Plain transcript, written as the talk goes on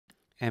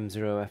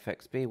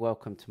M0FXB,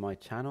 welcome to my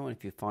channel, and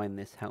if you find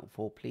this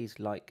helpful, please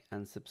like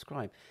and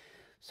subscribe.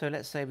 So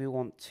let's say we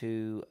want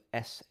to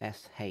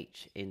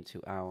SSH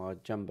into our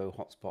Jumbo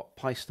Hotspot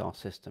PISTAR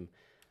system.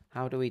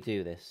 How do we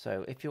do this?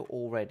 So if you're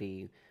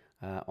already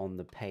on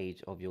the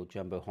page of your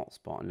Jumbo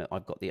Hotspot, and look,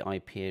 I've got the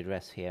IP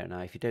address here.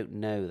 Now, if you don't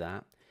know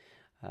that,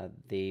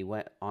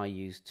 I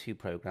use two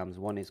programs.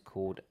 One is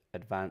called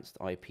Advanced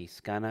IP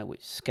Scanner,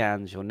 which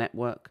scans your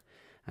network,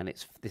 and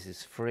this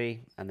is free,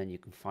 and then you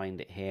can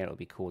find it here. It'll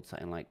be called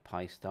something like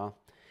PISTAR.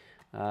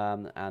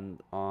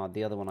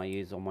 The other one I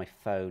use on my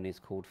phone is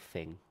called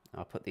Fing.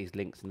 I'll put these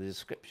links in the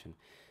description.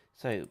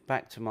 So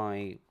back to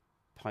my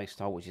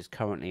PISTAR, which is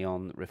currently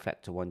on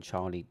Reflector 1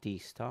 Charlie D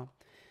star.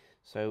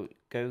 So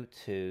go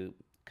to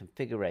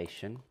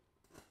Configuration,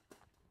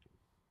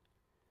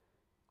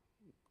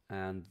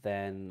 and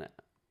then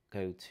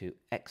go to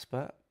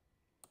Expert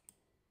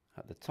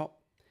at the top,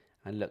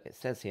 and look, it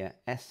says here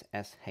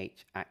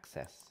SSH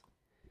Access.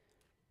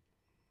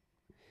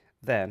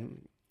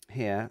 Then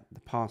here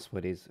the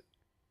password is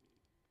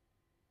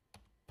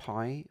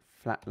pi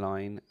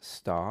flatline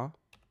star.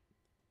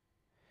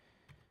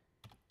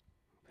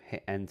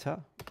 Hit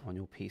enter on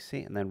your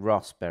PC, and then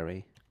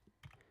Raspberry.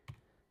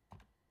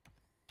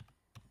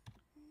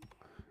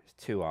 It's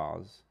 2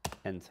 R's.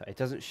 Enter. It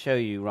doesn't show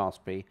you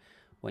Raspberry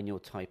when you're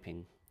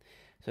typing.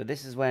 So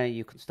this is where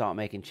you can start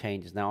making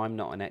changes. Now, I'm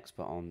not an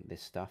expert on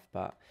this stuff,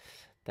 but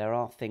there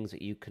are things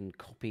that you can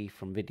copy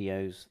from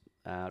videos.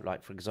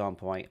 Like, for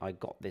example, I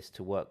got this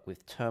to work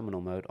with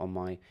terminal mode on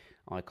my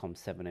ICOM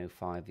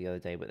 705 the other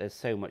day, but there's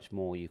so much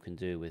more you can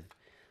do with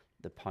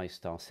the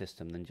PISTAR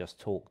system than just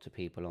talk to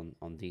people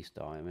on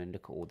D-Star. I mean,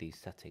 look at all these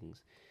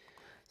settings.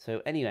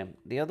 So anyway,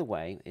 the other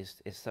way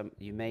is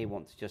you may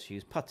want to just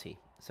use Putty.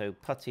 So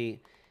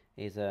Putty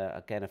is,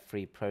 again, a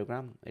free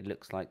program. It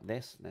looks like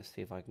this. Let's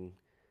see if I can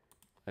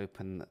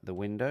open the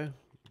window.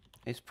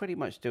 It's pretty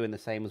much doing the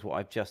same as what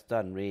I've just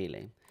done,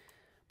 really,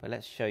 but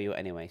let's show you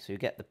anyway. So you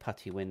get the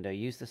Putty window,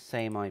 use the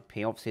same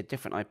IP, obviously a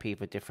different IP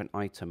for a different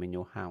item in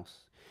your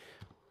house.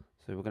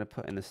 So we're going to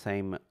put in the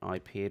same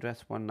IP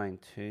address,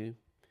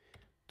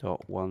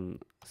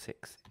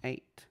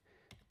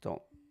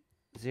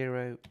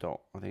 192.168.0.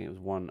 I think it was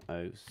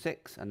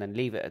 106, and then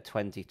leave it at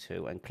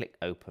 22 and click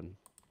open.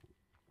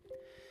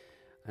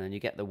 And then you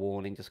get the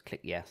warning, just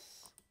click yes.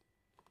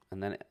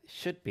 And then it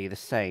should be the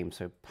same.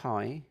 So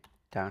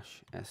pi-star,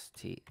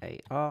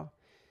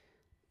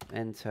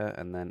 enter,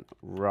 and then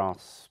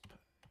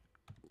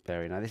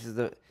Raspberry. Now this is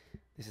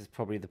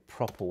probably the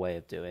proper way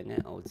of doing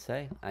it, I would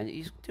say. And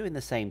you're doing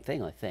the same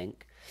thing, I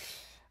think.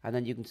 And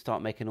then you can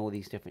start making all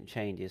these different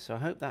changes. So I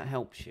hope that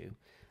helps you.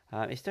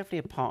 It's definitely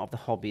a part of the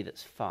hobby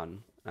that's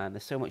fun, and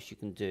there's so much you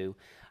can do.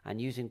 And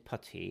using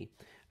Putty,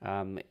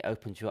 it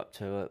opens you up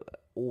to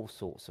all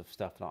sorts of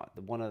stuff. Like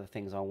one of the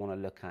things I want to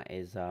look at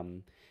is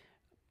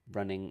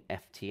running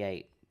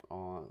FT8,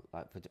 or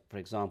like for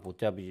example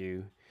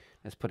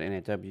let's put it in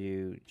here,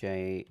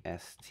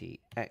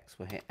 WJSTX.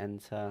 We'll hit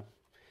enter,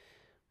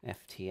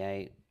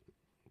 FT8,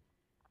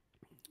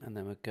 and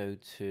then we'll go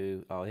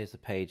to, here's the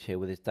page here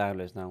with its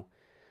downloads. Now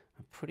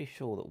I'm pretty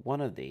sure that one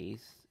of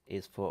these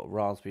is for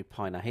Raspberry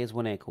Pi. Now here's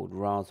one here called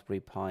Raspberry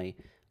Pi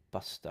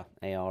Buster,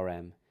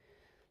 ARM.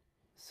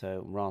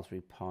 So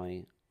Raspberry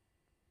Pi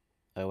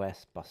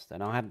OS Buster.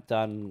 Now I haven't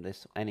done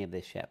any of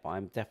this yet, but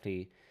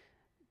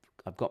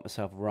I've got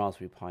myself a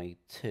Raspberry Pi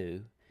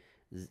 2,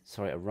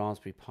 a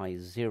Raspberry Pi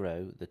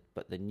 0,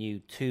 but the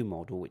new 2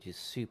 model, which is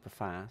super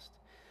fast.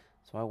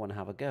 So I want to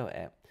have a go at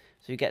it.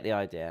 So you get the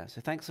idea. So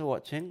thanks for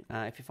watching.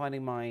 If you're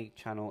finding my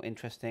channel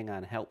interesting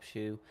and helps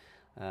you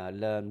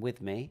learn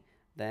with me,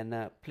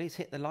 then please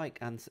hit the like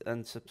and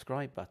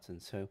subscribe button.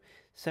 So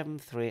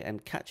 7-3,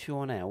 and catch you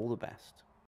on air. All the best.